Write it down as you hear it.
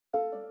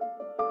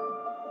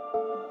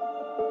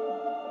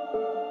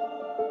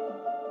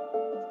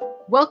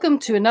Welcome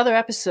to another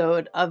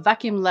episode of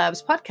Vacuum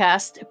Labs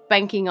podcast,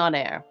 Banking on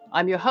Air.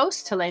 I'm your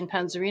host, Helene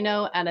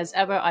Panzerino, and as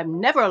ever, I'm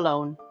never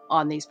alone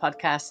on these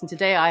podcasts. And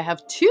today I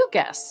have two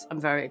guests,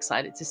 I'm very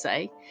excited to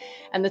say.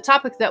 And the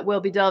topic that we'll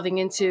be delving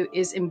into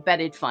is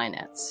embedded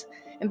finance.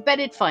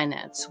 Embedded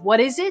finance, what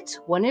is it?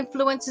 What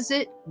influences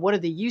it? What are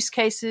the use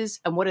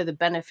cases? And what are the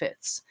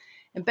benefits?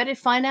 Embedded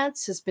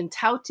finance has been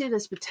touted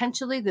as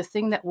potentially the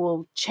thing that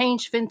will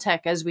change fintech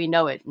as we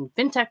know it. And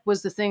fintech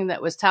was the thing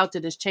that was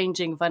touted as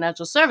changing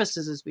financial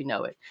services as we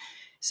know it.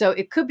 So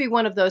it could be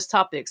one of those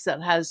topics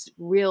that has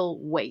real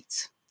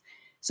weight.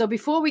 So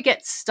before we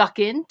get stuck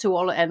into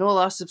all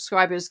our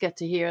subscribers get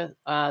to hear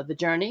the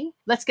journey,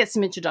 let's get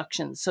some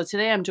introductions. So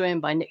today I'm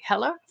joined by Nick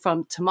Heller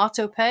from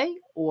Tomato Pay,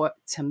 or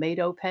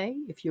Tomato Pay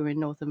if you're in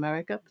North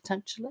America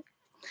potentially,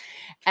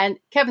 and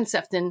Kevin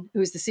Sefton,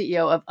 who's the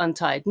CEO of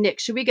Untied. Nick,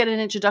 should we get an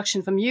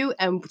introduction from you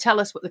and tell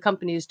us what the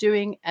company is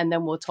doing, and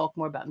then we'll talk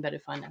more about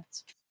embedded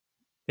finance.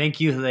 Thank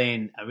you,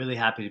 Helene. I'm really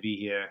happy to be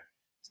here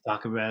to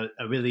talk about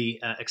a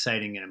really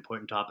exciting and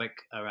important topic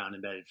around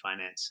embedded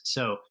finance.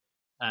 So,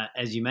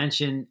 as you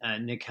mentioned,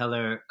 Nick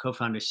Heller,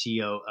 co-founder,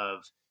 CEO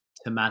of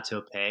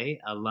Tomato Pay,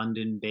 a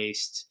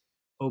London-based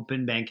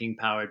open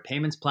banking-powered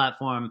payments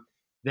platform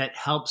that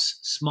helps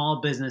small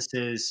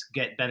businesses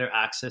get better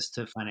access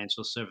to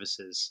financial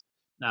services.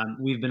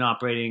 We've been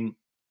operating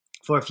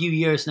for a few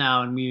years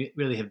now, and we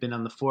really have been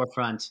on the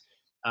forefront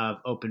of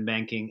open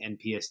banking and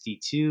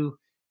PSD2,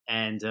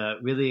 and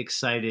really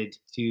excited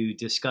to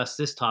discuss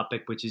this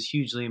topic, which is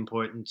hugely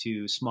important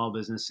to small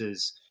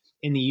businesses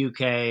in the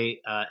UK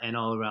and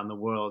all around the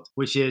world,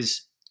 which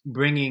is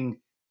bringing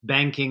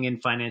banking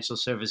and financial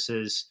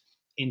services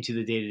into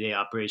the day-to-day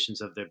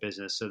operations of their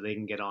business so they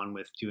can get on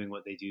with doing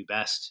what they do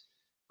best,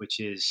 which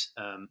is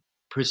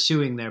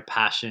pursuing their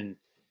passion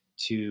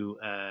to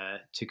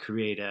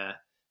create a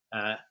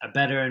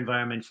better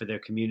environment for their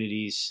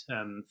communities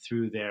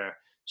through their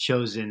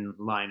chosen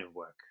line of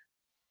work.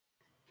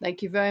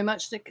 Thank you very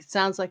much, Nick. It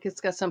sounds like it's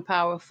got some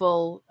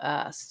powerful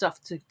stuff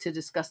to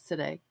discuss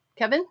today.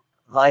 Kevin?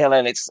 Hi,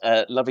 Helen. It's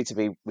lovely to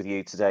be with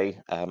you today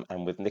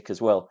and with Nick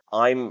as well.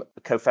 I'm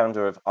a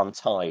co-founder of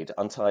Untied.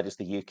 Untied is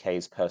the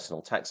UK's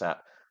personal tax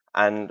app,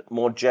 and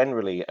more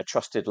generally, a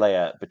trusted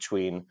layer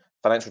between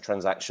financial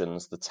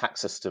transactions, the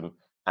tax system,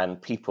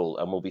 and people.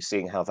 And we'll be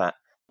seeing how that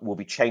will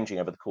be changing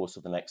over the course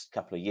of the next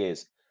couple of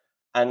years.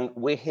 And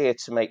we're here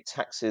to make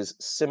taxes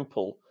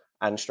simple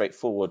and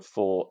straightforward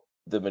for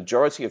the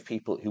majority of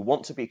people who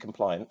want to be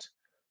compliant,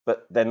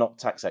 but they're not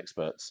tax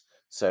experts.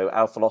 So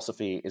our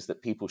philosophy is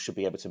that people should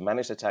be able to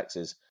manage their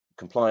taxes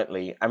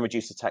compliantly and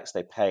reduce the tax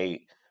they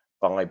pay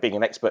by being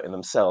an expert in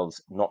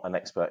themselves, not an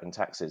expert in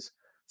taxes.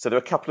 So there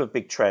are a couple of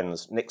big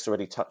trends. Nick's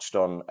already touched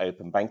on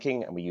open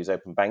banking, and we use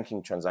open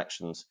banking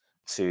transactions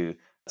to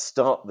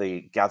start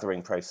the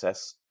gathering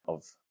process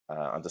of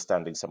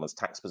understanding someone's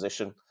tax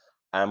position.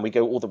 And we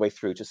go all the way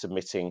through to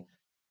submitting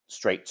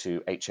straight to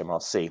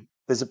HMRC.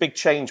 There's a big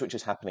change which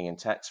is happening in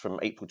tax from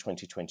April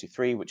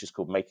 2023, which is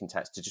called Making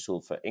Tax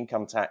Digital for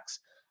income tax.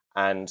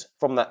 And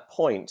from that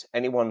point,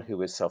 anyone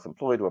who is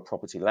self-employed or a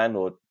property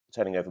landlord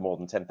turning over more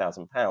than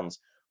 £10,000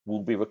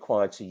 will be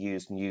required to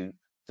use new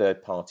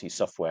third-party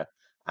software.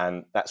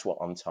 And that's what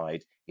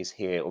Untied is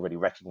here already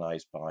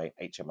recognized by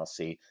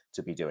HMRC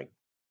to be doing.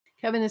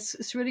 Kevin,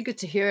 it's really good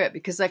to hear it,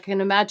 because I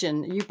can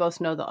imagine, you both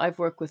know that I've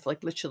worked with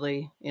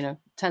literally,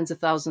 tens of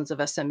thousands of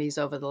SMEs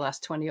over the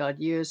last 20 odd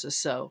years or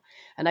so.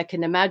 And I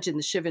can imagine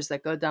the shivers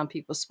that go down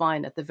people's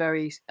spine at the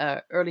very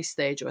early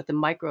stage or at the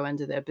micro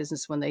end of their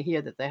business when they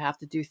hear that they have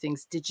to do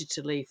things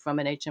digitally from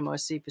an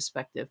HMRC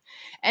perspective.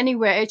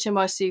 Anywhere,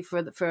 HMRC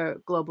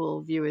for global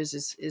viewers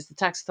is the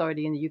tax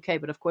authority in the UK.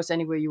 But of course,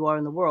 anywhere you are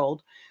in the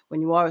world, when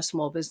you are a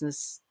small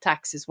business,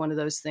 tax is one of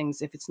those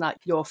things. If it's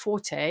not your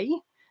forte,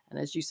 and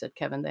as you said,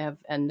 Kevin,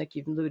 and Nick,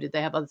 you've alluded,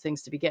 they have other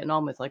things to be getting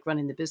on with, like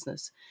running the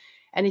business.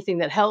 Anything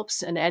that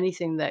helps and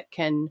anything that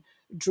can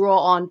draw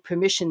on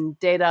permission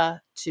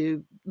data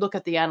to look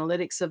at the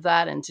analytics of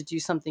that and to do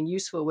something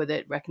useful with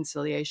it,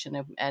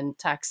 reconciliation and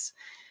tax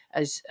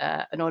as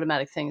an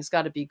automatic thing has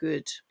got to be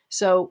good.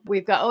 So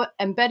we've got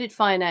embedded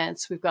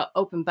finance, we've got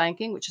open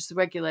banking, which is the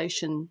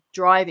regulation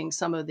driving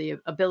some of the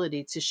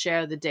ability to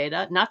share the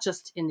data, not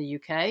just in the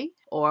UK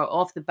or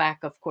off the back,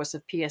 of course,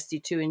 of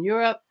PSD2 in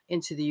Europe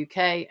into the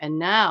UK. And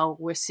now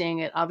we're seeing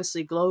it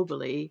obviously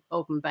globally.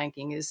 Open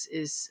banking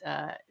is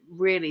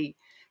really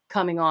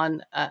coming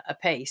on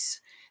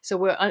apace. So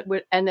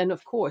we're and then,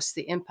 of course,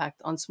 the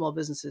impact on small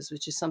businesses,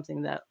 which is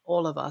something that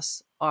all of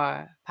us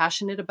are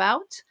passionate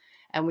about.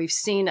 And we've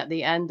seen at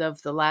the end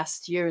of the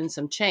last year and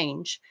some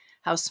change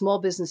how small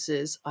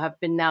businesses have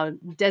been now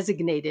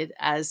designated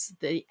as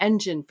the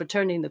engine for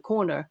turning the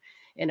corner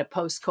in a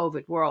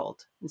post-COVID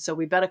world. And so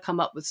we better come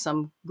up with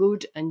some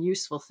good and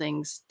useful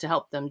things to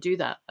help them do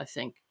that, I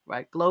think,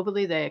 right?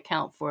 Globally, they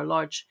account for a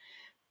large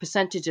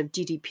percentage of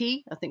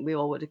GDP. I think we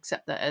all would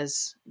accept that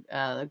as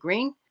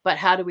green. But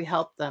how do we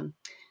help them?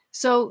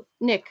 So,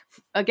 Nick,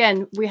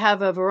 again, we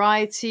have a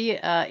variety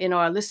in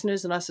our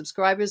listeners and our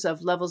subscribers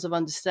of levels of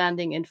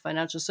understanding in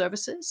financial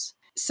services.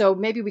 So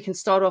maybe we can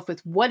start off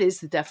with, what is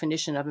the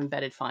definition of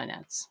embedded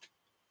finance?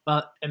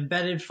 Well,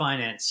 embedded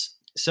finance.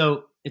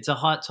 So it's a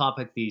hot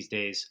topic these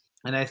days.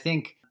 And I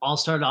think I'll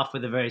start off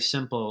with a very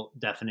simple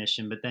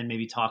definition, but then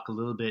maybe talk a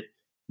little bit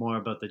more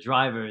about the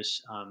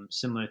drivers,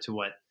 similar to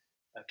what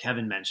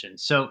Kevin mentioned.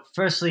 So,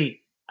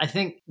 firstly, I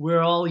think we're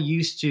all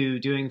used to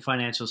doing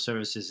financial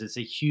services. It's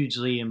a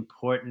hugely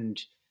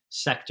important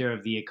sector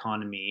of the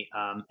economy.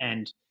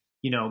 And,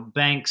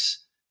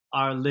 banks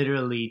are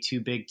literally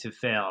too big to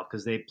fail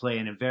because they play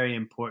in a very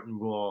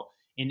important role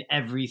in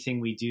everything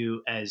we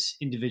do as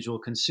individual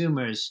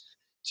consumers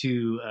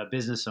to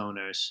business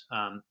owners.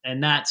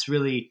 And that's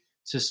really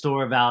to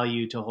store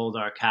value, to hold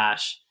our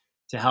cash,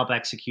 to help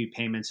execute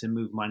payments and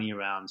move money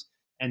around,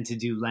 and to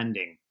do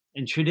lending.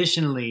 And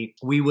traditionally,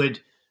 we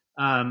would,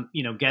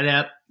 get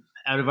up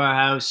out of our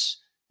house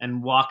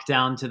and walk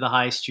down to the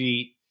high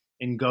street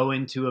and go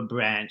into a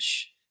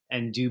branch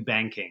and do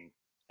banking.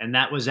 And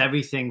that was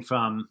everything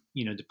from,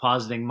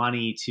 depositing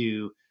money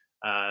to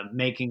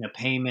making a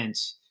payment,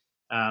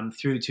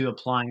 through to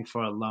applying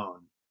for a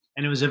loan.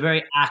 And it was a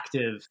very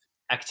active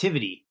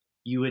activity.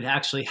 You would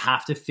actually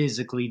have to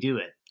physically do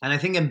it. And I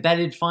think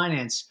embedded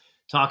finance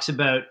talks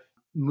about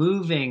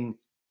moving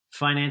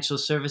financial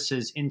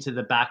services into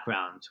the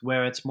background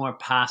where it's more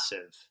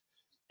passive.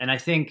 And I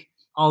think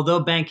although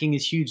banking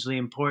is hugely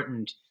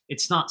important,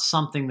 it's not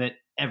something that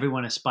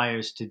everyone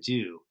aspires to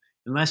do.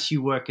 Unless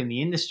you work in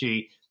the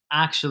industry,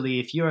 actually,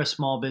 if you're a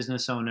small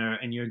business owner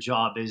and your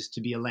job is to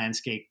be a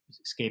landscape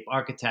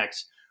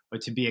architect or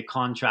to be a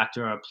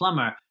contractor or a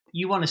plumber,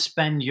 you want to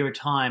spend your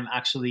time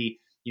actually,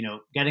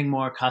 getting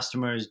more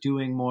customers,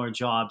 doing more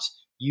jobs.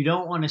 You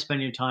don't want to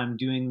spend your time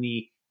doing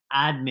the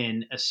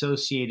admin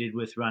associated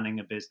with running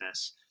a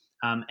business.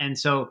 And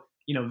so,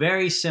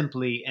 very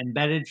simply,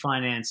 embedded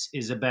finance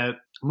is about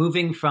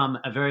moving from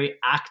a very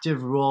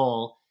active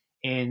role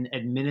in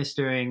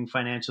administering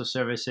financial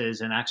services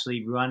and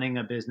actually running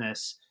a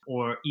business,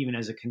 or even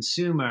as a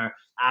consumer,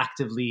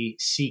 actively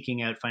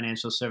seeking out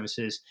financial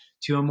services,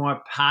 to a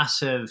more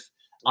passive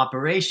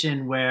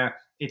operation where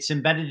it's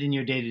embedded in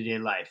your day-to-day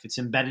life. It's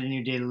embedded in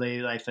your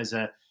day-to-day life as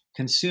a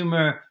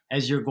consumer.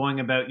 As you're going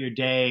about your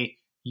day,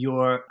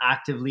 you're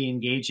actively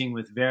engaging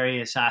with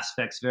various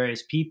aspects,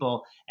 various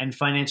people, and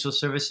financial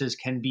services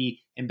can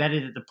be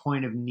embedded at the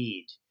point of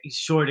need. A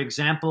short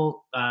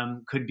example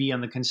could be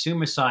on the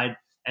consumer side,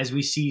 as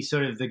we see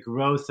sort of the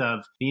growth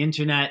of the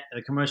internet,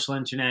 the commercial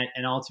internet,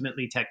 and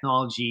ultimately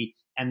technology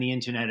and the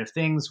Internet of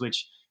Things,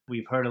 which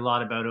we've heard a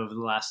lot about over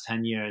the last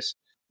 10 years.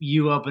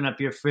 You open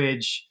up your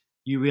fridge,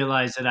 you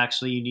realize that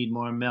actually you need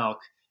more milk.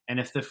 And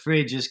if the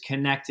fridge is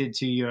connected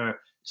to your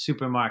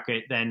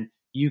supermarket, then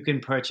you can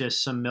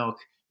purchase some milk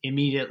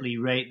immediately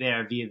right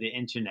there via the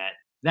internet.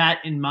 That,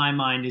 in my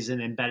mind, is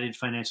an embedded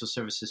financial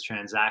services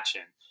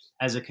transaction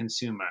as a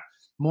consumer.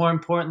 More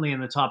importantly,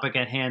 in the topic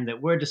at hand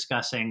that we're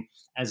discussing,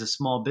 as a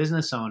small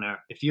business owner,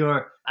 if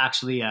you're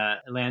actually a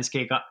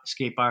landscape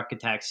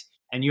architect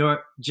and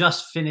you're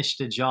just finished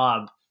a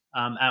job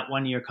at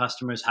one of your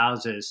customers'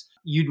 houses,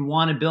 you'd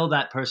want to bill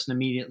that person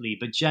immediately.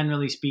 But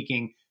generally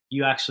speaking,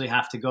 you actually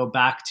have to go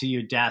back to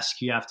your desk.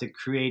 You have to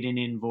create an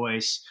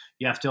invoice.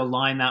 You have to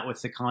align that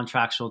with the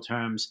contractual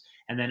terms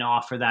and then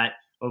offer that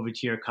over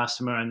to your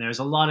customer. And there's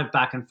a lot of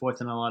back and forth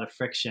and a lot of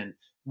friction.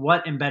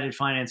 What embedded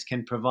finance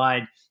can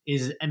provide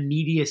is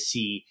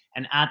immediacy.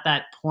 And at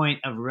that point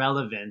of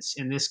relevance,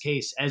 in this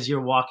case, as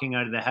you're walking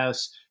out of the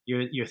house,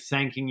 you're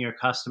thanking your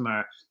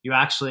customer, you're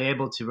actually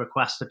able to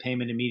request a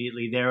payment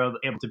immediately. They're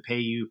able to pay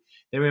you.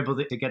 They're able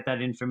to get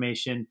that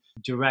information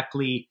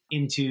directly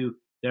into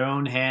their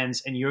own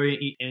hands, and you're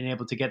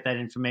able to get that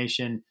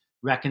information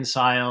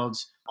reconciled,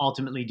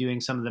 ultimately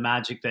doing some of the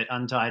magic that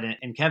Untied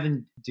and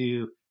Kevin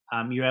do.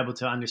 You're able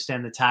to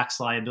understand the tax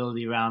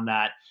liability around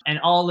that. And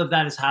all of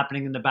that is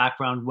happening in the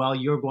background while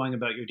you're going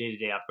about your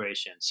day-to-day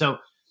operation. So,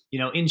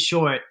 in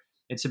short,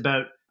 it's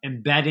about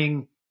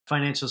embedding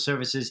financial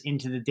services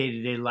into the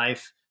day-to-day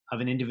life of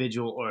an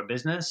individual or a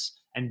business,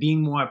 and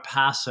being more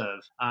passive,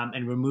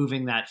 and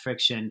removing that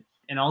friction,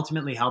 and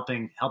ultimately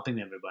helping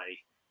everybody.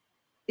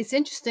 It's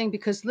interesting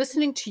because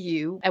listening to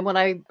you, and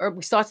when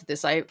we started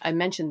this, I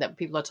mentioned that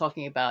people are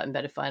talking about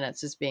embedded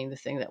finance as being the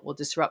thing that will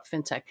disrupt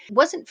fintech.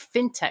 Wasn't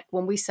fintech,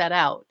 when we set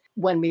out,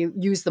 when we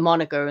used the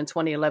moniker in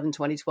 2011,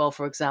 2012,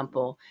 for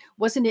example,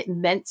 wasn't it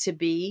meant to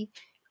be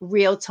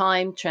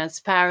real-time,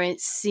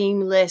 transparent,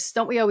 seamless?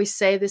 Don't we always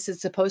say this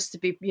is supposed to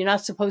be, you're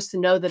not supposed to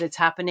know that it's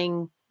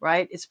happening,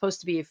 right? It's supposed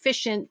to be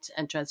efficient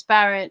and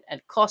transparent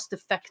and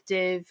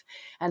cost-effective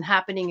and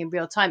happening in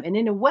real time. And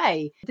in a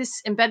way,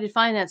 this embedded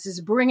finance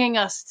is bringing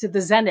us to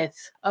the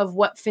zenith of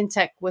what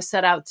fintech was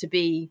set out to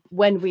be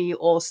when we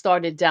all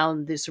started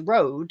down this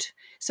road.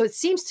 So it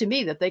seems to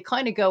me that they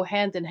kind of go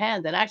hand in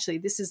hand. And actually,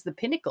 this is the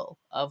pinnacle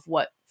of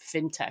what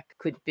fintech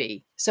could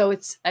be. So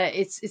it's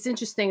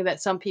interesting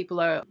that some people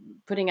are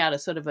putting out a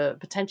sort of a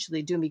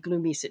potentially doomy,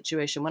 gloomy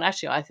situation, when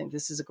actually I think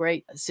this is a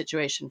great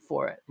situation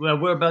for it. Well,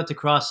 we're about to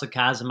cross the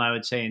chasm, I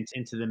would say,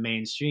 into the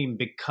mainstream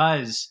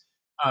because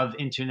of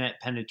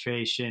internet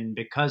penetration,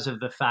 because of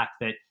the fact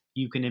that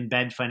you can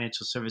embed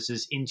financial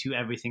services into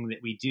everything that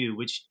we do,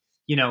 which,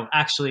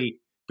 actually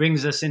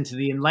brings us into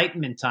the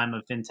enlightenment time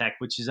of fintech,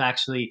 which is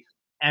actually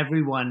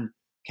everyone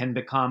can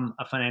become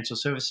a financial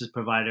services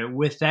provider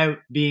without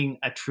being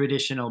a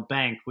traditional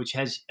bank, which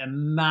has a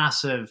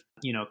massive,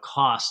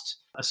 cost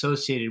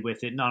associated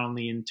with it, not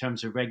only in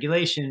terms of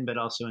regulation, but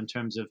also in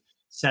terms of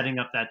setting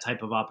up that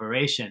type of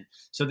operation.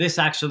 So this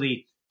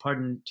actually,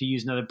 pardon to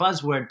use another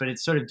buzzword, but it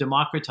sort of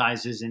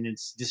democratizes and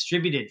it's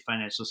distributed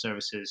financial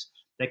services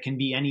that can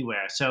be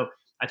anywhere. So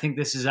I think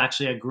this is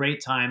actually a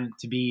great time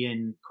to be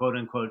in quote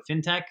unquote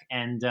fintech.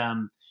 And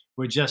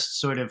we're just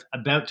sort of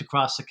about to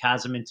cross the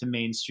chasm into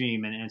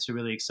mainstream. And it's a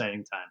really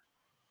exciting time.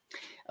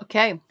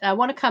 Okay. I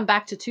want to come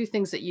back to two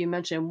things that you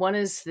mentioned. One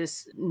is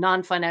this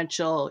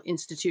non-financial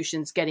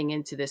institutions getting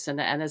into this.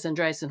 And as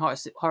Andreas and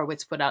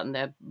Horowitz put out in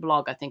their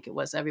blog, I think it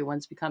was,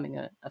 everyone's becoming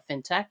a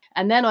fintech.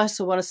 And then I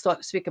also want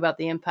to speak about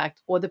the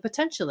impact or the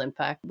potential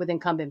impact with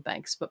incumbent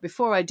banks. But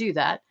before I do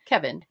that,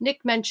 Kevin,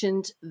 Nick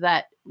mentioned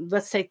that,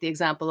 let's take the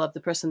example of the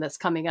person that's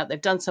coming out.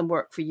 They've done some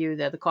work for you.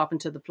 They're the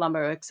carpenter, the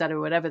plumber, et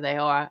cetera, whatever they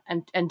are.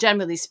 And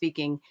generally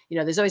speaking,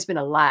 there's always been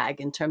a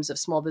lag in terms of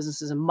small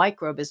businesses and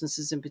micro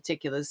businesses in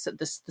particular,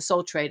 the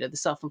sole trader, the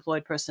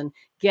self-employed person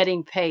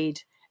getting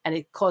paid, and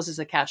it causes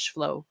a cash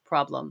flow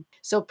problem.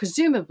 So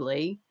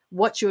presumably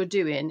what you're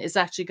doing is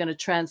actually going to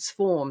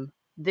transform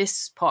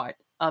this part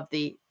of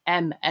the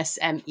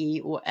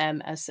MSME or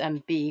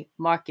MSMB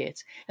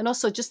market. And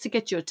also just to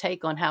get your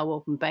take on how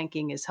open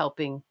banking is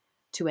helping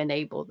to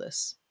enable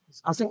this.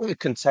 I think the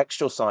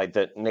contextual side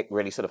that Nick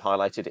really sort of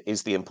highlighted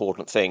is the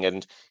important thing,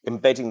 and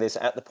embedding this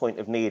at the point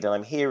of need. And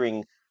I'm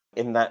hearing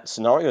in that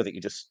scenario that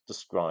you just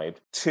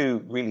described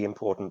two really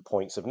important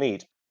points of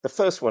need. The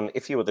first one,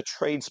 if you are the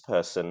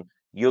tradesperson,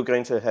 you're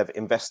going to have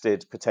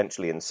invested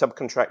potentially in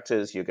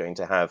subcontractors, you're going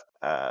to have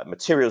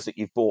materials that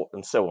you've bought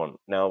and so on.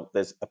 Now,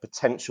 there's a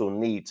potential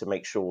need to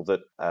make sure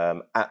that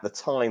at the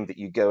time that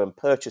you go and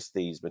purchase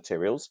these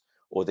materials,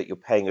 or that you're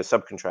paying your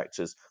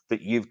subcontractors,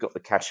 that you've got the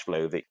cash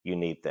flow that you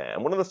need there.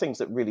 And one of the things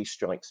that really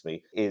strikes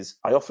me is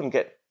I often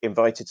get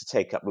invited to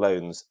take up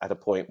loans at a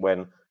point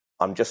when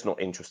I'm just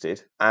not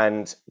interested.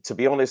 And to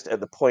be honest,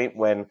 at the point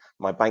when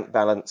my bank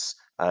balance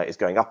is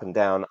going up and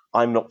down,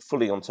 I'm not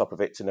fully on top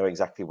of it to know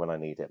exactly when I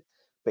need it.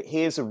 But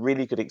here's a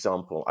really good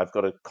example. I've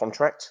got a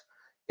contract.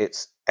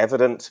 It's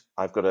evident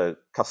I've got a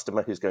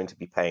customer who's going to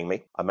be paying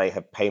me. I may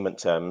have payment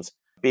terms.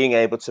 Being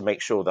able to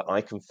make sure that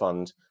I can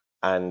fund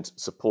and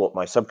support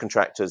my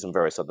subcontractors and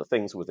various other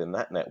things within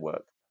that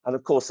network. And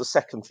of course, the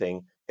second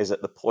thing is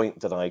at the point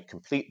that I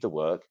complete the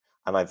work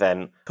and I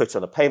then put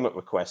on a payment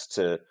request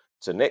to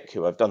Nick,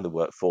 who I've done the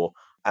work for,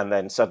 and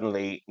then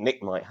suddenly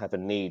Nick might have a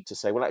need to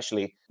say, well,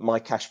 actually, my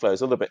cash flow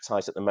is a little bit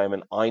tight at the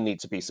moment. I need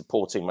to be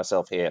supporting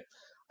myself here.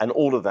 And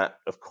all of that,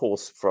 of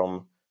course,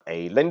 from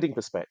a lending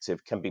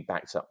perspective, can be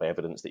backed up by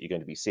evidence that you're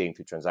going to be seeing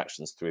through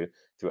transactions through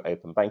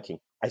open banking.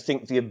 I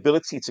think the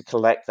ability to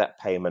collect that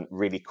payment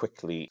really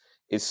quickly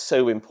is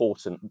so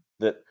important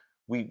that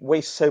we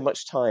waste so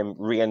much time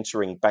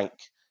re-entering bank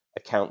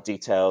account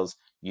details.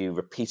 You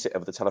repeat it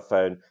over the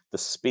telephone. The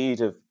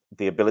speed of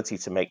the ability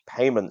to make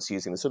payments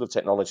using the sort of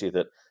technology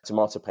that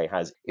TomatoPay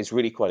has is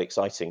really quite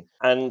exciting.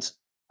 And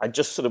I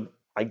just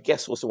I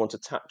guess also want to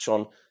touch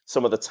on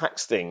some of the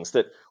tax things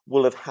that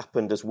will have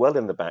happened as well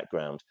in the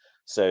background.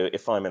 So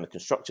if I'm in the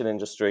construction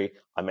industry,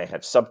 I may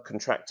have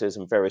subcontractors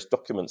and various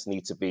documents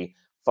need to be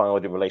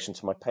filed in relation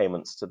to my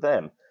payments to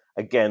them.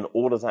 Again,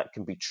 all of that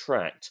can be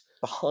tracked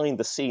behind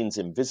the scenes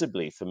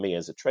invisibly for me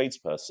as a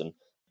tradesperson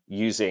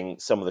using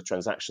some of the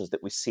transactions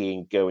that we're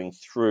seeing going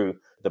through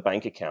the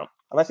bank account.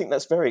 And I think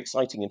that's very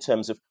exciting in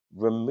terms of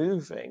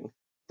removing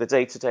the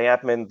day-to-day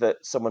admin that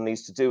someone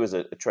needs to do as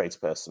a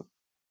tradesperson.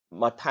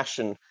 My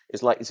passion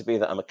is likely to be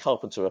that I'm a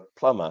carpenter, a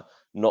plumber,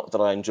 not that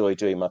I enjoy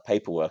doing my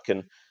paperwork.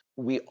 And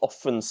we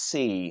often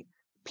see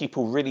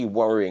people really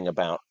worrying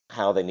about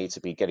how they need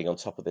to be getting on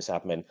top of this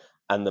admin.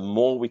 And the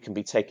more we can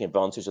be taking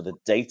advantage of the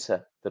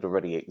data that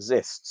already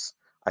exists,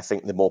 I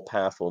think the more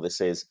powerful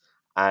this is.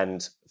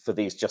 And for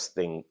these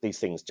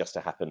things just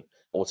to happen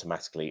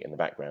automatically in the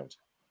background.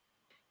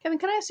 Kevin,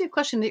 can I ask you a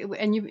question?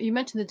 And you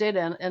mentioned the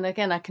data, and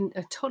again, I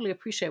totally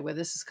appreciate where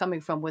this is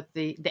coming from with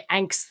the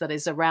angst that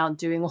is around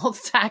doing all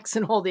the tax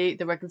and all the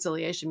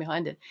reconciliation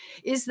behind it.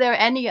 Is there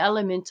any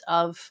element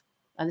of,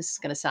 and this is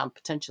going to sound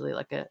potentially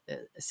like a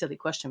silly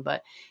question,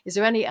 but is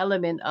there any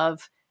element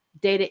of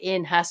data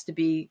in has to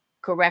be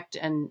correct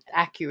and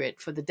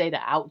accurate for the data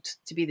out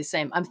to be the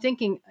same? I'm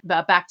thinking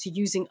about back to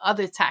using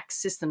other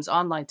tax systems,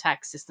 online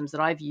tax systems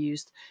that I've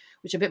used,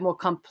 which are a bit more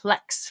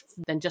complex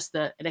than just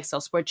an Excel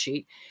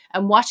spreadsheet,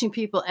 and watching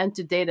people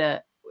enter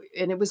data,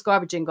 and it was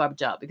garbage in,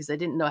 garbage out, because they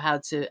didn't know how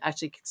to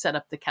actually set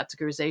up the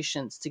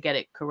categorizations to get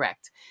it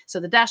correct. So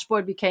the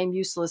dashboard became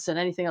useless, and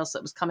anything else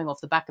that was coming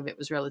off the back of it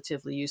was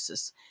relatively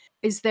useless.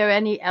 Is there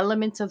any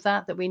element of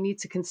that we need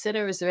to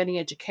consider? Is there any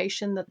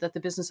education that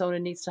the business owner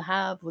needs to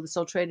have, or the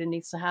sole trader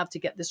needs to have to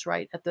get this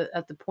right at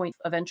the point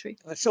of entry?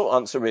 The short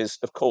answer is,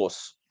 of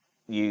course,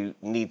 you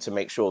need to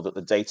make sure that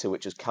the data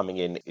which is coming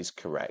in is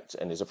correct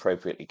and is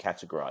appropriately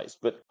categorized.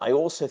 But I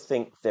also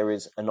think there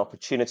is an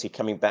opportunity,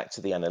 coming back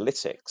to the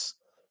analytics,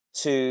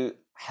 to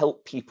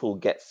help people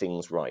get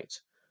things right.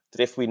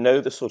 That if we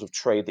know the sort of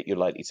trade that you're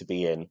likely to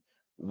be in,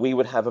 we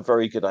would have a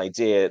very good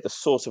idea the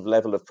sort of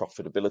level of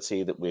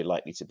profitability that we're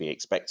likely to be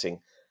expecting.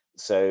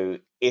 So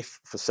if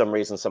for some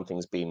reason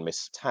something's been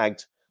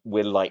mistagged,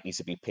 we're likely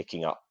to be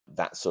picking up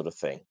that sort of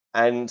thing.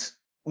 And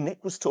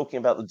Nick was talking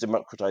about the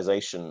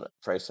democratization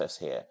process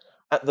here.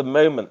 At the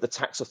moment, the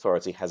tax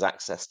authority has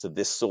access to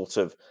this sort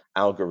of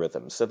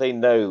algorithm, so they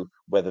know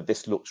whether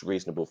this looks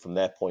reasonable from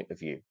their point of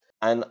view.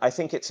 And I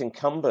think it's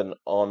incumbent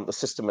on the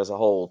system as a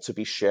whole to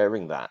be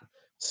sharing that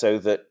so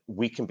that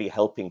we can be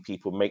helping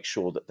people make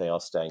sure that they are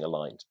staying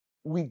aligned.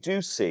 We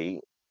do see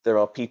there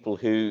are people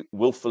who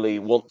willfully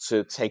want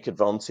to take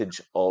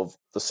advantage of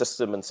the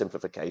system and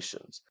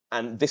simplifications,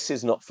 and this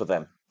is not for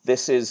them.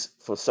 This is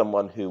for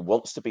someone who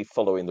wants to be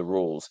following the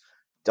rules,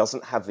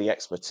 doesn't have the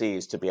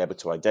expertise to be able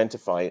to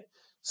identify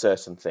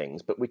certain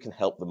things, but we can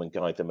help them and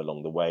guide them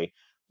along the way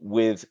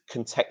with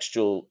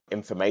contextual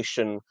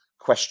information,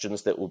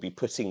 questions that we'll be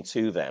putting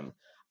to them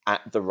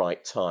at the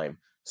right time.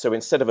 So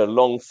instead of a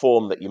long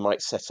form that you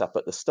might set up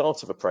at the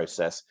start of a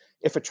process,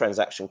 if a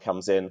transaction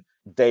comes in,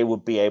 they will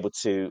be able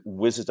to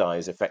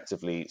wizardize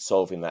effectively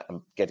solving that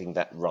and getting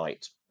that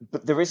right.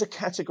 But there is a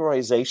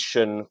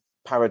categorization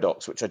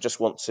paradox, which I just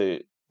want to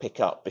pick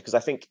up, because I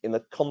think in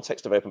the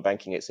context of open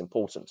banking, it's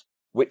important,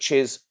 which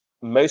is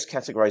most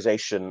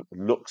categorization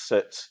looks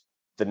at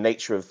the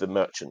nature of the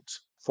merchant.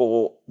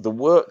 For the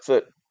work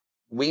that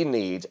we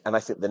need, and I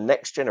think the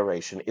next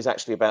generation is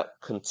actually about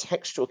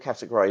contextual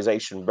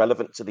categorization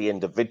relevant to the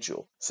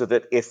individual, so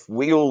that if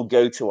we all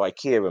go to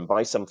IKEA and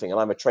buy something, and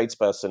I'm a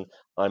tradesperson,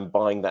 I'm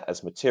buying that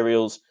as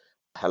materials.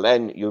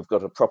 Helen, you've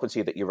got a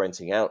property that you're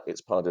renting out,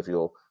 it's part of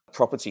your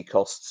property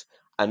costs.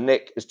 And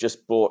Nick has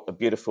just bought a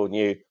beautiful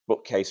new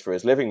bookcase for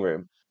his living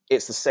room.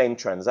 It's the same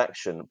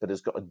transaction, but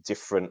has got a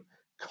different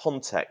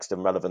context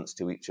and relevance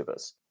to each of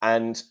us.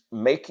 And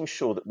making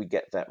sure that we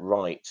get that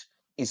right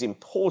is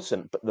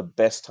important, but the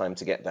best time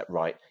to get that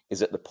right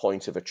is at the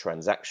point of a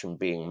transaction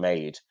being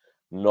made,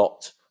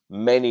 not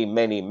many,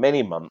 many,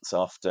 many months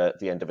after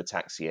the end of a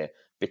tax year.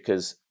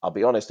 Because I'll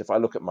be honest, if I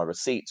look at my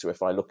receipts or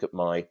if I look at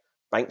my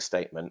bank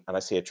statement and I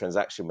see a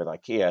transaction with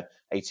IKEA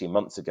 18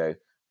 months ago,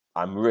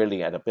 I'm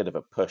really at a bit of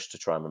a push to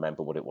try and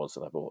remember what it was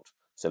that I bought.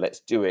 So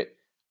let's do it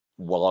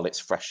while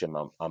it's fresh in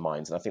our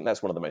minds. And I think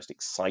that's one of the most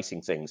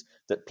exciting things,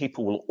 that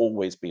people will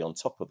always be on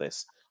top of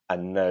this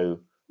and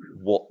know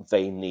what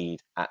they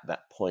need at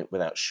that point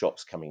without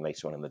shocks coming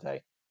later on in the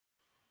day.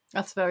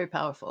 That's very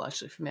powerful,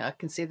 actually, for me. I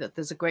can see that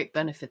there's a great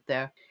benefit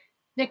there.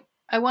 Nick,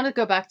 I want to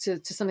go back to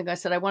something I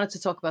said. I wanted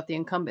to talk about the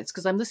incumbents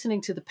because I'm listening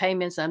to the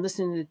payments. I'm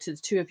listening to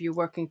the two of you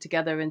working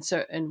together in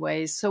certain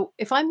ways. So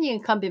if I'm the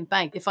incumbent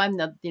bank, if I'm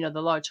the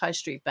the large high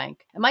street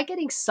bank, am I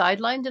getting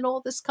sidelined in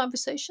all this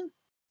conversation?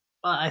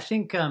 Well, I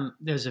think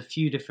there's a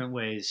few different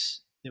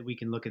ways that we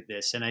can look at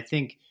this. And I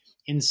think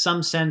in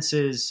some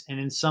senses and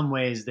in some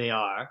ways they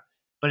are,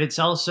 but it's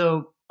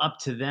also up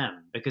to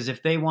them, because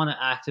if they want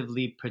to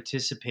actively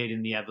participate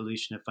in the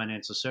evolution of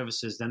financial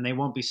services, then they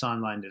won't be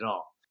sidelined at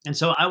all. And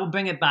so I will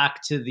bring it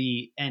back to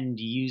the end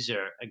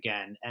user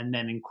again, and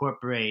then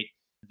incorporate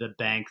the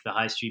bank, the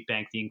high street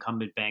bank, the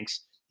incumbent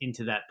banks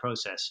into that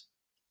process.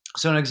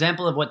 So an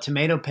example of what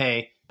Tomato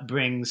Pay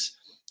brings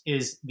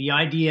is the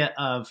idea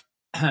of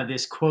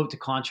this quote to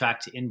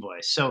contract to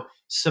invoice. So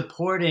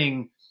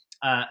supporting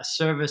a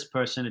service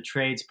person, a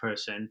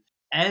tradesperson,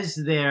 as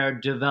they're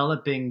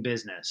developing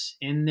business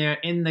in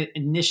the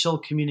initial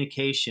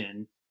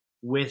communication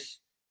with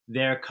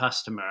their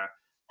customer,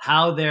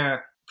 how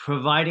they're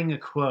providing a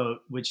quote,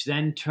 which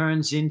then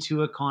turns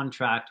into a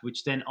contract,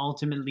 which then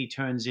ultimately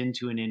turns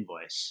into an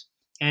invoice.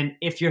 And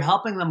if you're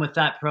helping them with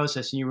that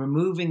process and you're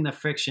removing the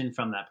friction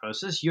from that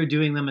process, you're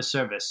doing them a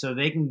service so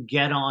they can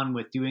get on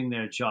with doing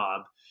their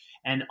job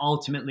and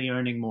ultimately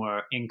earning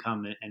more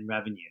income and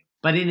revenue.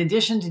 But in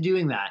addition to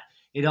doing that,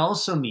 it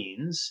also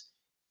means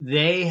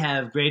they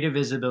have greater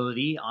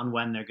visibility on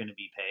when they're going to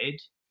be paid.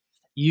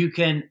 You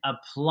can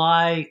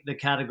apply the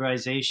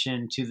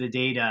categorization to the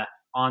data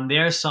on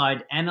their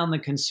side and on the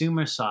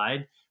consumer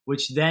side,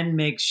 which then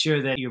makes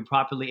sure that you're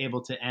properly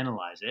able to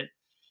analyze it.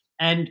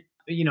 And,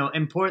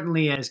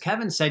 importantly, as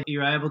Kevin said,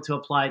 you're able to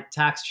apply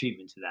tax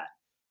treatment to that.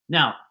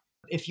 Now,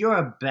 if you're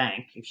a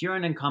bank, if you're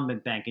an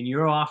incumbent bank and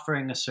you're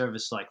offering a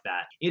service like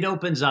that, it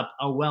opens up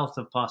a wealth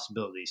of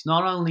possibilities.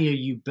 Not only are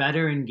you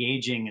better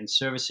engaging and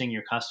servicing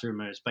your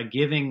customers by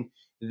giving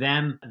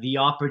them the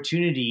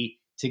opportunity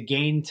to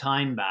gain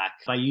time back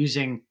by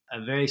using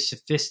a very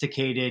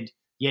sophisticated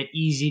yet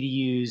easy to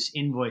use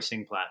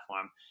invoicing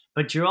platform,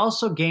 but you're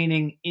also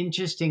gaining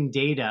interesting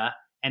data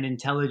and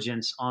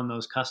intelligence on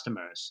those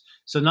customers.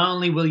 So not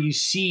only will you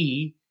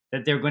see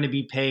that they're going to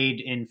be paid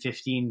in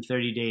 15,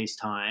 30 days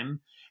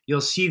time, you'll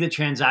see the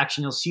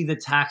transaction, you'll see the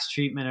tax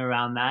treatment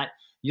around that,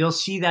 you'll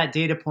see that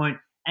data point,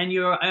 and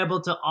you're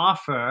able to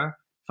offer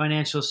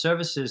financial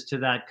services to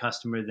that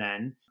customer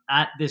then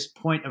at this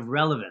point of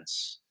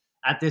relevance.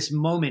 at this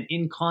moment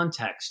in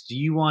context, do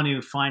you want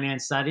to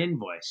finance that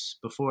invoice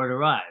before it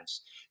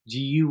arrives? Do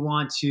you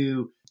want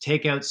to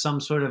take out some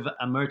sort of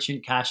a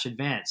merchant cash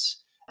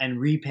advance and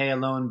repay a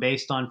loan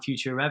based on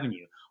future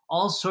revenue?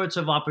 All sorts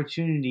of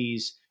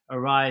opportunities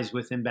arise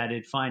with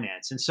embedded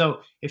finance. And so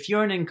if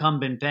you're an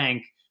incumbent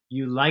bank,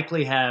 you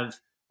likely have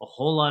a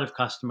whole lot of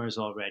customers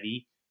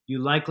already. You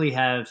likely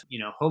have,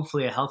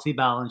 hopefully a healthy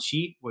balance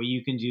sheet where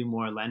you can do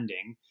more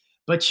lending,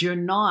 but you're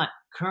not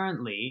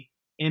currently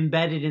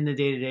embedded in the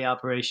day-to-day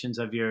operations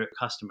of your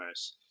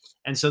customers.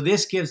 And so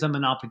this gives them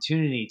an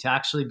opportunity to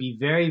actually be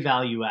very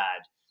value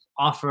add,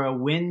 offer a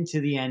win to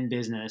the end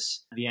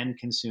business, the end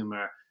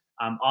consumer,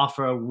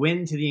 offer a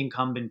win to the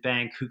incumbent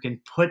bank who can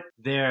put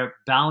their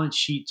balance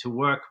sheet to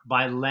work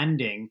by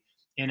lending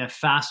in a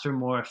faster,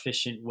 more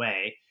efficient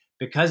way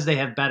because they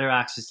have better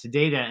access to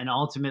data and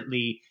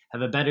ultimately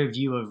have a better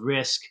view of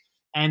risk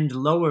and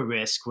lower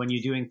risk when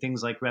you're doing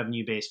things like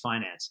revenue-based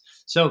finance.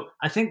 So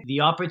I think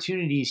the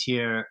opportunities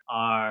here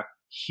are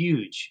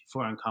huge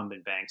for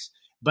incumbent banks,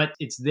 but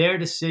it's their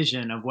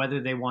decision of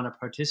whether they want to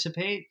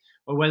participate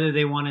or whether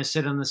they want to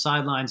sit on the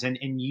sidelines and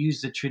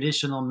use the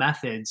traditional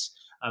methods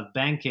of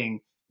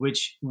banking,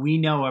 which we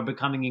know are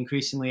becoming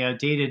increasingly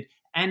outdated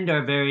and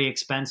are very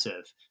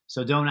expensive.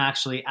 So don't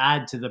actually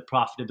add to the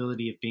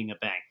profitability of being a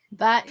bank.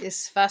 That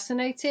is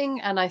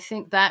fascinating. And I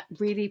think that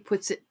really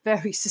puts it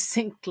very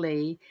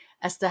succinctly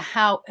as to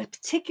how,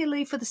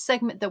 particularly for the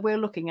segment that we're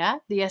looking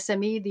at, the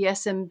SME, the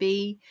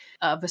SMB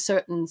of a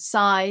certain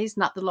size,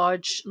 not the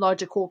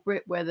larger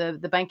corporate where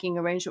the banking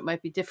arrangement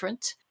might be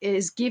different,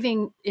 is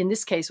giving, in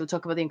this case, we'll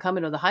talk about the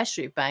incumbent or the high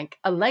street bank,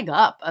 a leg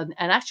up, an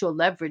actual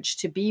leverage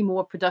to be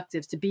more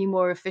productive, to be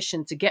more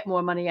efficient, to get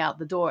more money out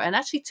the door, and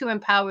actually to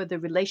empower the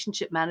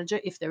relationship manager,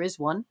 if there is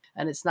one,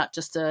 and it's not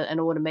just an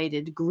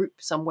automated group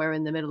somewhere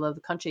in the middle of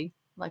the country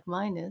like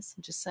mine is.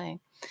 I'm just saying.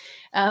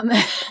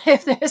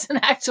 If there's an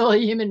actual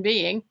human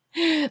being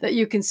that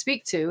you can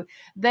speak to,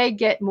 they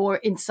get more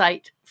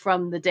insight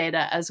from the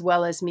data as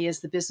well as me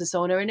as the business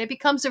owner. And it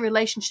becomes a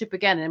relationship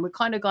again. And we've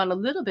kind of gone a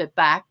little bit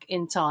back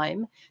in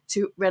time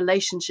to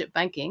relationship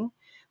banking,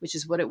 which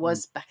is what it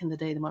was back in the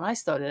day when I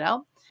started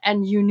out.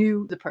 And you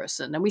knew the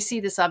person. And we see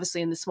this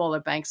obviously in the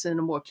smaller banks in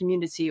a more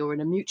community or in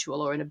a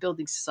mutual or in a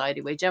building society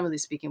where, generally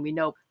speaking, we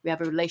know we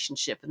have a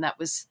relationship. And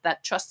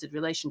that trusted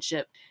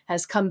relationship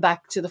has come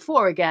back to the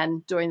fore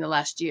again during the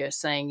last year,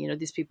 saying,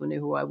 these people knew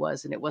who I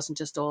was and it wasn't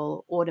just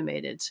all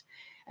automated.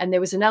 And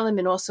there was an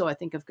element also, I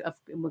think, of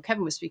what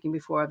Kevin was speaking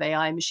before, of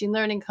AI and machine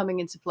learning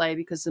coming into play,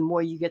 because the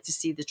more you get to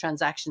see the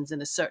transactions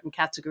in a certain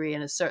category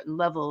and a certain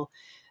level,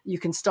 you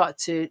can start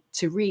to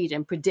read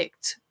and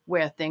predict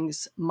where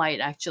things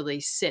might actually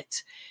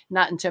sit,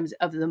 not in terms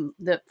of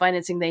the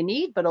financing they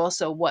need, but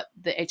also what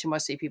the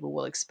HMRC people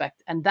will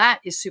expect. And that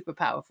is super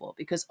powerful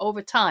because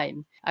over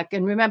time, I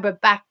can remember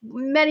back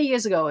many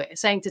years ago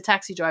saying to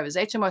taxi drivers,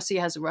 HMRC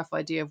has a rough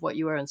idea of what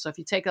you earn. So if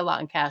you take a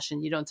lot in cash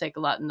and you don't take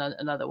a lot in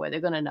another way, they're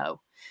going to know.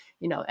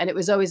 And it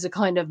was always a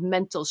kind of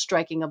mental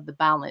striking of the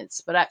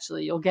balance, but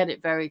actually you'll get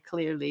it very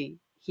clearly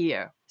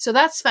here. So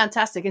that's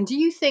fantastic. And do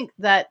you think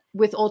that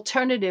with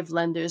alternative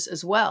lenders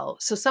as well,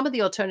 so some of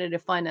the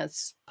alternative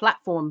finance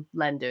platform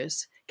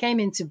lenders came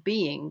into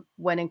being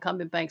when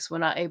incumbent banks were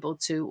not able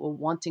to or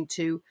wanting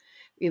to,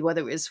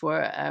 whether it was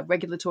for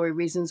regulatory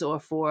reasons or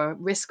for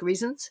risk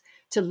reasons,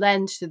 to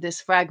lend to this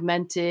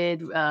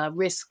fragmented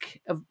risk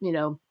of,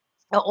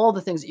 all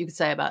the things that you could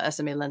say about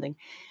SME lending.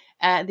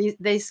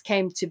 These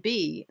came to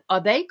be.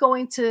 Are they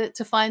going to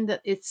find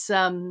that it's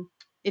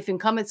if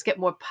incumbents get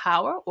more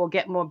power or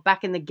get more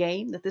back in the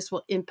game, that this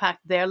will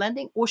impact their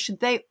lending? Or should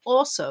they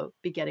also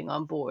be getting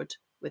on board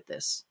with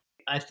this?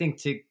 I think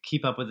to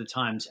keep up with the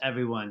times,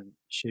 everyone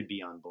should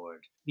be on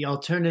board. The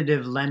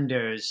alternative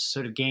lenders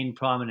sort of gained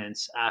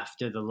prominence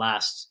after the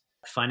last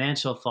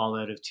financial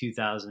fallout of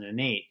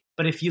 2008.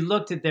 But if you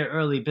looked at their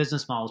early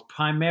business models,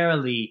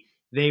 primarily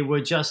they were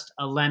just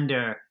a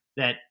lender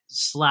that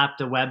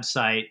slapped a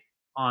website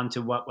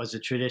onto what was a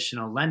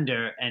traditional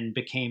lender and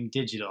became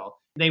digital.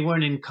 They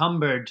weren't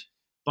encumbered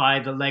by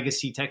the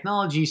legacy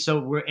technology, so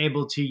we're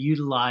able to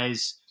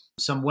utilize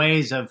some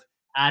ways of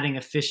adding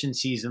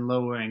efficiencies and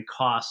lowering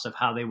costs of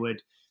how they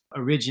would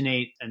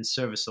originate and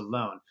service a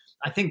loan.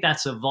 I think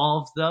that's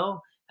evolved,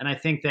 though, and I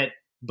think that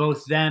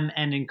both them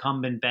and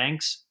incumbent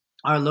banks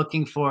are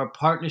looking for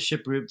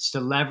partnership routes to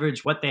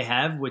leverage what they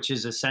have, which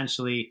is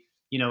essentially,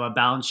 a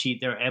balance sheet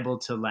they're able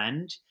to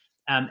lend,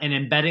 and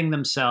embedding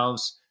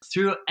themselves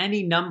through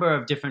any number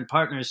of different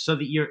partners so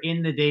that you're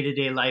in the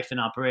day-to-day life and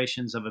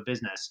operations of a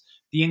business.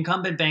 The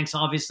incumbent banks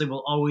obviously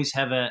will always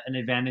have an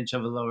advantage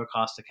of a lower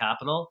cost of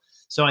capital.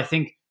 So I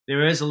think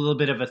there is a little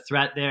bit of a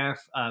threat there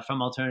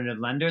from alternative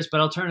lenders, but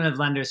alternative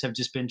lenders have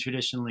just been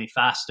traditionally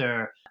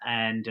faster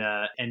and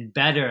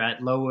better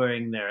at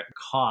lowering their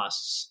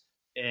costs,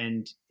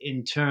 and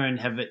in turn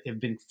have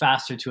been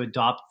faster to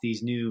adopt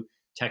these new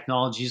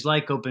technologies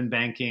like open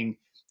banking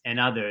and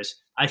others.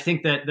 I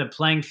think that the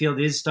playing field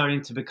is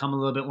starting to become a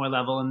little bit more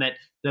level, and that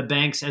the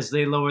banks, as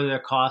they lower their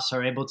costs,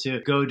 are able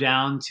to go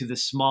down to the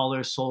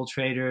smaller sole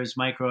traders,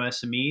 micro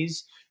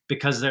SMEs,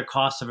 because their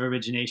cost of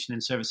origination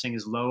and servicing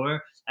is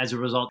lower. As a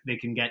result, they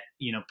can get,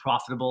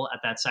 profitable at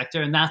that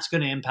sector. And that's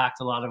going to impact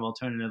a lot of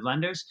alternative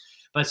lenders.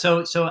 But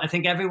so I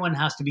think everyone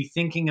has to be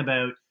thinking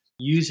about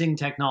using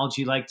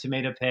technology like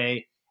Tomato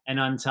Pay and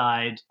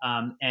Untied,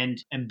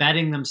 and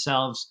embedding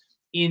themselves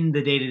in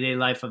the day-to-day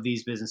life of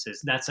these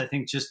businesses. That's, I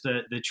think, just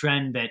the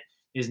trend that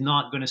is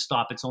not going to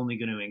stop. It's only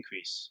going to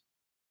increase.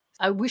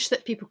 I wish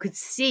that people could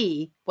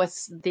see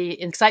what's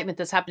the excitement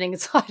that's happening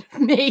inside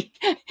of me,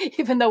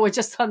 even though we're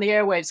just on the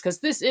airwaves, because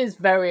this is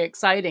very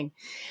exciting.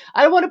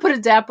 I don't want to put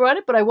a damper on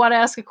it, but I want to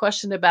ask a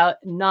question about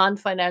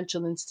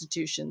non-financial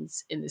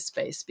institutions in this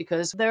space,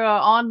 because there are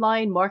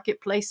online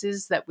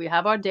marketplaces that we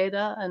have our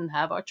data and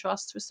have our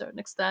trust to a certain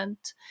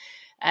extent.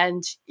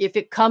 And if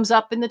it comes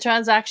up in the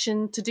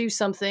transaction to do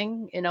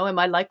something, am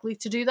I likely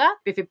to do that?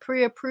 If it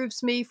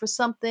pre-approves me for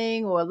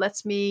something or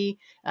lets me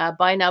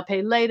buy now,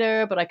 pay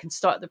later, but I can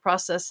start the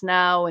process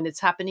now and it's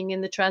happening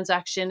in the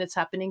transaction, it's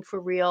happening for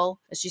real,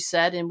 as you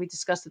said, and we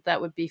discussed that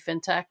would be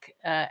fintech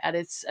at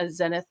its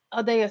zenith.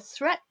 Are they a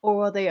threat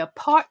or are they a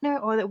partner,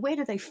 or where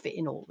do they fit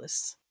in all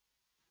this?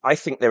 I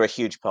think they're a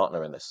huge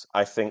partner in this.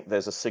 I think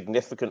there's a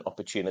significant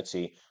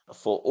opportunity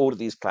for all of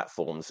these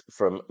platforms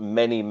from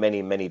many,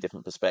 many, many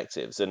different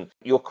perspectives. And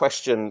your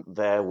question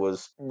there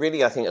was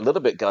really, I think, a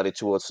little bit guided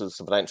towards some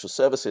financial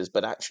services,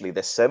 but actually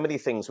there's so many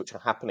things which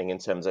are happening in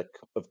terms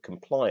of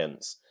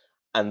compliance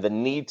and the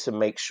need to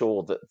make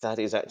sure that that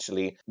is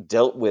actually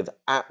dealt with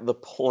at the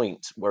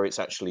point where it's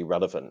actually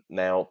relevant.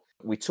 Now,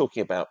 we're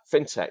talking about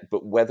fintech,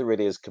 but whether it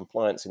is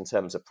compliance in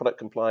terms of product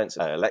compliance,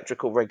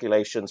 electrical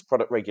regulations,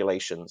 product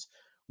regulations,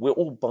 we're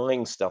all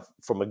buying stuff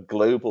from a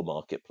global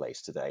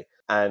marketplace today.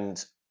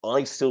 And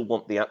I still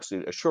want the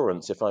absolute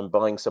assurance if I'm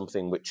buying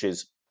something which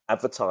is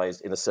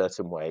advertised in a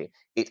certain way,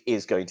 it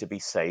is going to be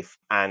safe.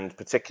 And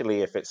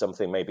particularly if it's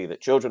something maybe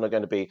that children are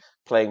going to be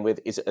playing with,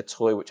 is it a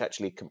toy which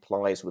actually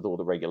complies with all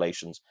the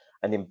regulations?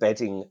 And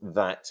embedding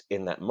that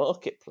in that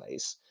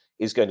marketplace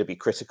is going to be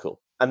critical.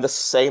 And the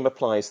same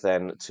applies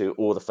then to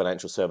all the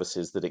financial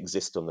services that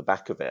exist on the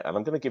back of it. And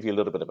I'm going to give you a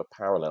little bit of a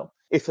parallel.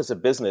 If as a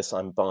business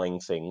I'm buying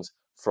things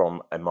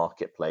from a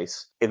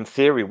marketplace, in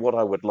theory, what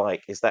I would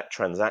like is that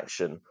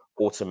transaction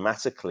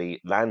automatically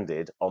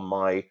landed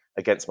on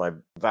against my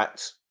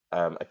VAT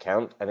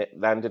account, and it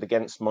landed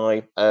against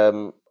my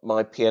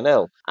my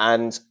P&L.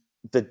 And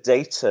the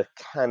data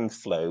can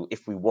flow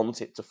if we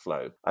want it to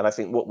flow. And I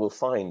think what we'll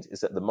find is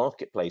that the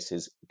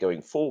marketplaces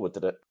going forward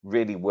that are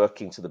really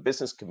working to the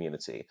business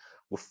community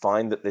will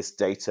find that this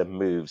data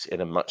moves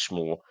in a much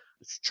more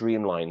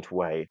streamlined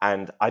way.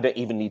 And I don't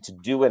even need to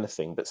do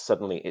anything, but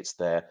suddenly it's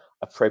there,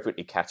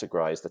 appropriately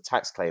categorized, the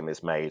tax claim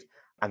is made,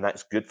 and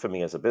that's good for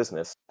me as a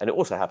business. And it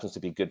also happens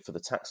to be good for the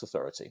tax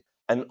authority.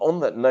 And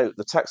on that note,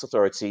 the tax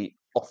authority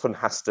often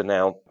has to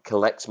now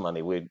collect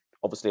money. We're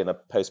obviously in a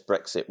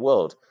post-Brexit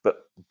world, but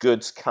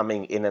goods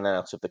coming in and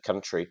out of the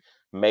country,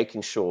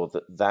 making sure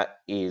that that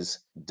is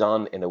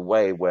done in a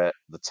way where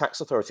the tax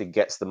authority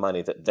gets the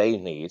money that they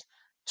need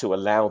to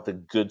allow the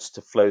goods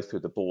to flow through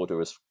the border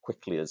as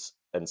quickly as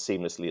and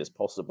seamlessly as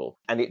possible.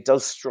 And it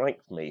does strike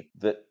me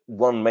that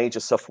one major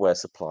software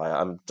supplier,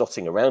 I'm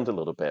dotting around a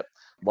little bit,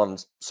 one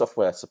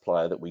software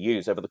supplier that we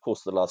use over the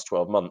course of the last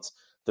 12 months,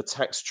 the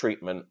tax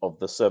treatment of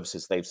the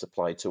services they've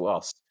supplied to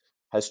us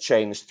has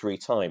changed 3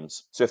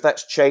 times. So if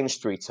that's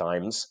changed 3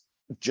 times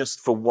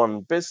just for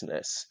one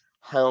business,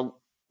 how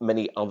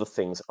many other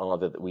things are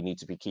there that we need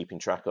to be keeping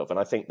track of? And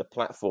I think the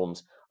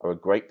platforms are a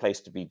great place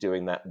to be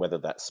doing that, whether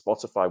that's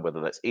Spotify, whether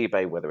that's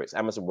eBay, whether it's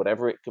Amazon,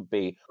 whatever it could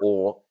be,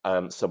 or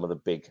some of the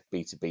big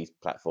B2B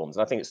platforms.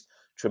 And I think it's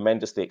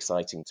tremendously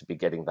exciting to be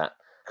getting that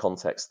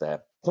context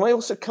there. Can I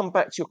also come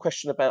back to your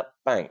question about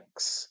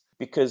banks?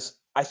 Because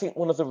I think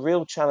one of the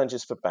real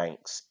challenges for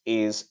banks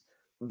is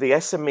the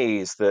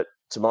SMEs that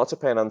Tomato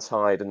Pay and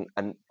Untied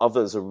and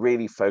others are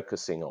really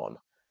focusing on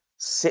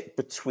sit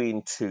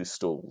between 2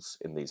 stools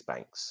in these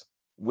banks.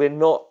 We're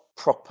not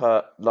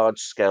proper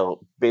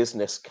large-scale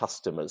business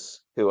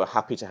customers who are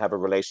happy to have a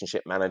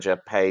relationship manager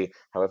pay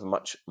however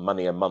much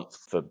money a month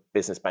for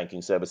business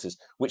banking services,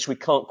 which we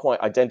can't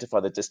quite identify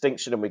the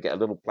distinction, and we get a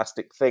little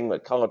plastic thing, a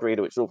card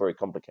reader, which is all very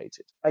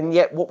complicated. And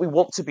yet what we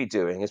want to be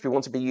doing is we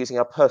want to be using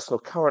our personal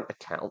current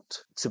account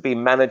to be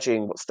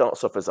managing what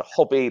starts off as a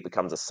hobby,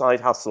 becomes a side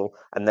hustle,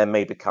 and then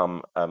may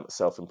become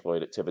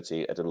self-employed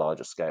activity at a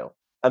larger scale.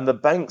 And the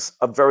banks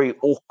are very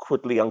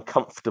awkwardly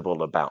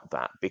uncomfortable about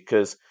that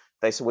because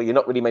they say, well, you're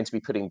not really meant to be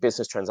putting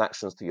business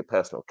transactions to your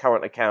personal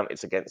current account.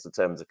 It's against the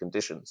terms and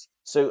conditions.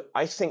 So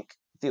I think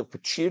the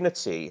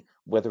opportunity,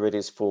 whether it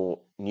is for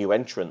new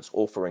entrants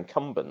or for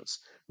incumbents,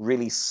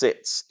 really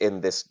sits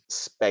in this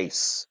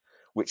space,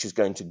 which is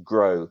going to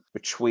grow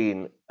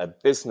between a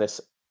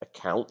business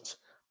account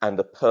and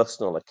a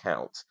personal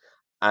account.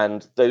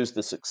 And those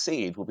that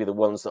succeed will be the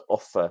ones that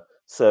offer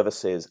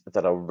services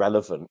that are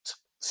relevant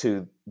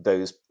to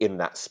those in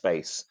that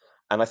space.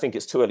 And I think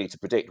it's too early to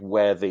predict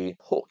where the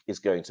hook is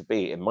going to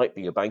be. It might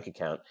be your bank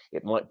account.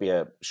 It might be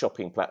a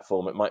shopping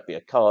platform. It might be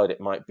a card. It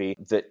might be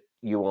that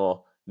you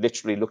are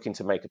literally looking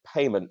to make a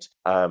payment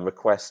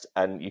request,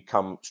 and you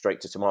come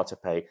straight to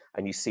TomatoPay,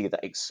 and you see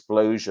that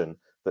explosion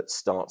that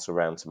starts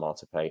around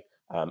TomatoPay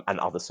and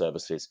other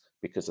services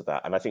because of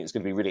that. And I think it's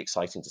going to be really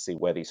exciting to see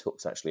where these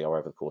hooks actually are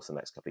over the course of the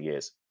next couple of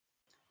years.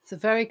 It's a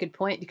very good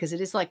point, because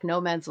it is like no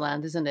man's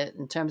land, isn't it?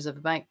 In terms of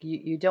a bank,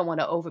 you don't want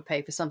to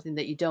overpay for something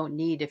that you don't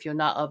need if you're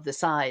not of the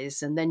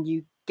size. And then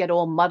you get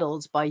all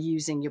muddled by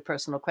using your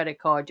personal credit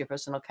card, your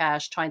personal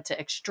cash, trying to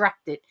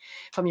extract it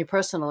from your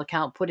personal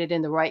account, put it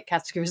in the right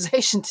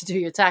categorization to do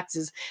your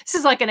taxes. This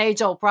is like an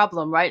age-old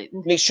problem, right?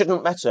 It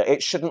shouldn't matter.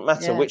 It shouldn't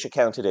matter Yeah, which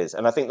account it is.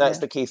 And I think that's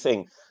yeah. the key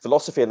thing.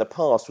 Philosophy in the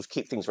past was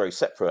keep things very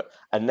separate.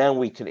 And now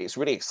we can, it's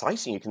really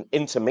exciting. You can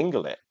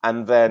intermingle it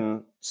and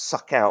then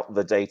suck out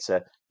the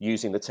data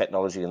using the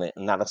technology and the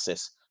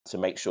analysis to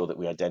make sure that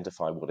we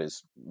identify what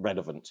is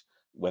relevant,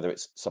 whether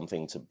it's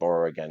something to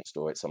borrow against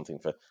or it's something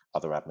for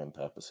other admin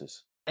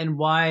purposes. And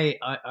why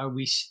are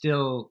we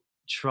still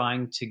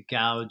trying to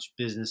gouge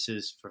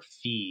businesses for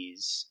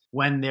fees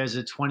when there's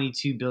a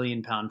 22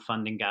 billion pound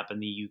funding gap in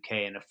the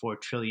UK and a 4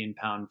 trillion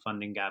pound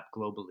funding gap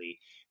globally?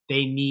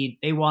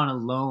 They want a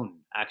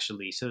loan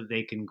actually so that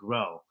they can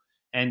grow.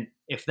 And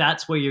if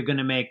that's where you're going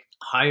to make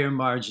higher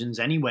margins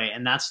anyway,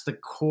 and that's the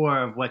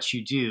core of what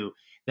you do,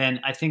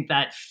 then I think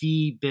that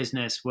fee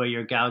business where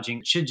you're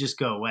gouging should just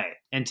go away.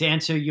 And to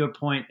answer your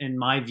point, in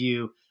my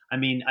view, I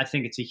mean, I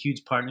think it's a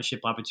huge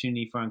partnership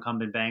opportunity for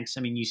incumbent banks.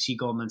 I mean, you see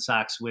Goldman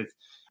Sachs with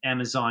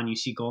Amazon, you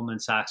see Goldman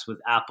Sachs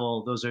with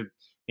Apple. Those are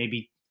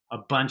maybe a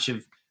bunch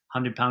of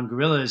 100-pound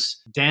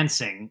gorillas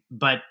dancing.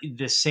 But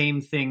the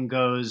same thing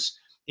goes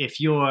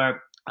if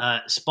you're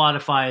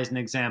Spotify, as an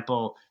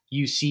example,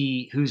 you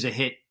see who's a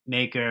hit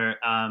maker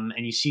and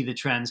you see the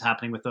trends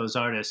happening with those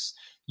artists.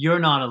 You're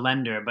not a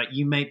lender, but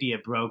you might be a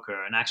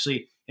broker. And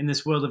actually, in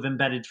this world of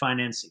embedded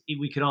finance,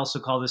 we could also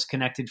call this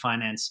connected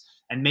finance.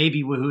 And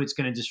maybe who it's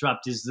going to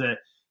disrupt is the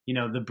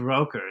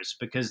brokers,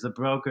 because the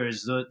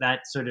brokers,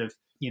 that sort of,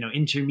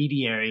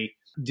 intermediary,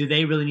 do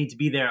they really need to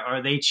be there?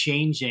 Are they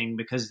changing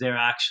because they're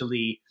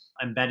actually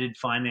embedded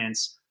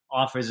finance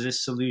offers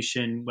this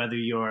solution, whether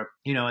you're,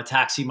 a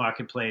taxi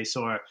marketplace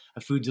or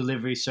a food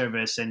delivery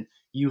service, and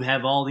you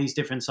have all these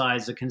different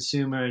sides, the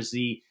consumers,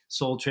 the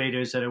sole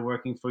traders that are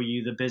working for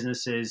you, the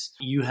businesses,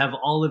 you have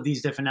all of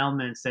these different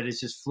elements that is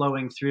just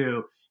flowing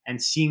through,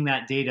 and seeing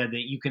that data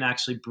that you can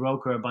actually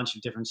broker a bunch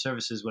of different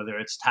services, whether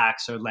it's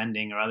tax or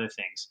lending or other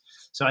things.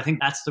 So I think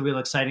that's the real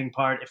exciting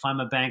part. If I'm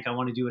a bank, I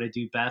want to do what I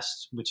do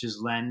best, which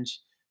is lend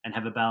and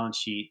have a balance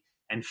sheet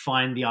and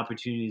find the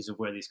opportunities of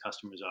where these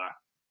customers are.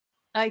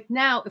 Like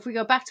now, if we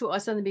go back to what I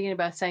said in the beginning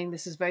about saying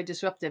this is very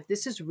disruptive,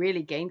 this is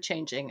really game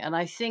changing. And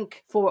I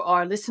think for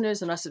our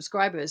listeners and our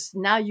subscribers,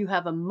 now you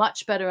have a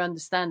much better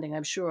understanding,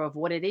 I'm sure, of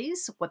what it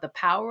is, what the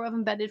power of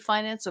embedded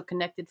finance or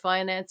connected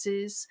finance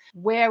is,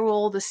 where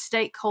all the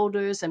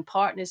stakeholders and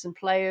partners and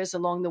players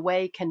along the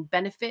way can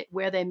benefit,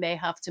 where they may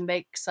have to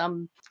make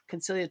some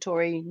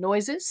conciliatory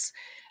noises,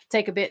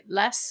 take a bit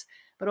less,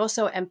 but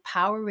also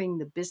empowering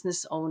the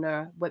business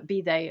owner,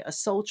 be they a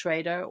sole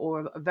trader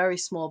or a very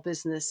small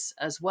business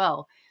as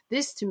well.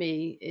 This to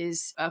me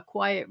is a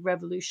quiet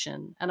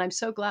revolution. And I'm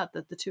so glad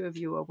that the two of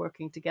you are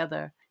working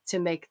together to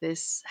make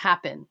this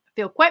happen. I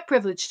feel quite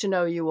privileged to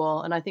know you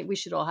all. And I think we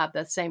should all have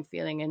that same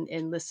feeling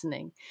in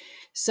listening.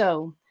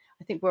 So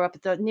I think we're up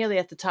at nearly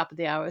at the top of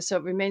the hour. So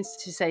it remains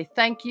to say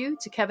thank you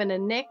to Kevin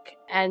and Nick,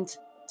 and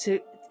to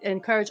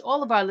encourage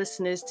all of our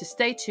listeners to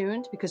stay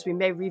tuned, because we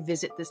may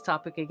revisit this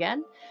topic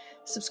again.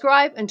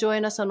 Subscribe and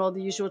join us on all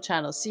the usual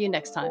channels. See you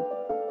next time.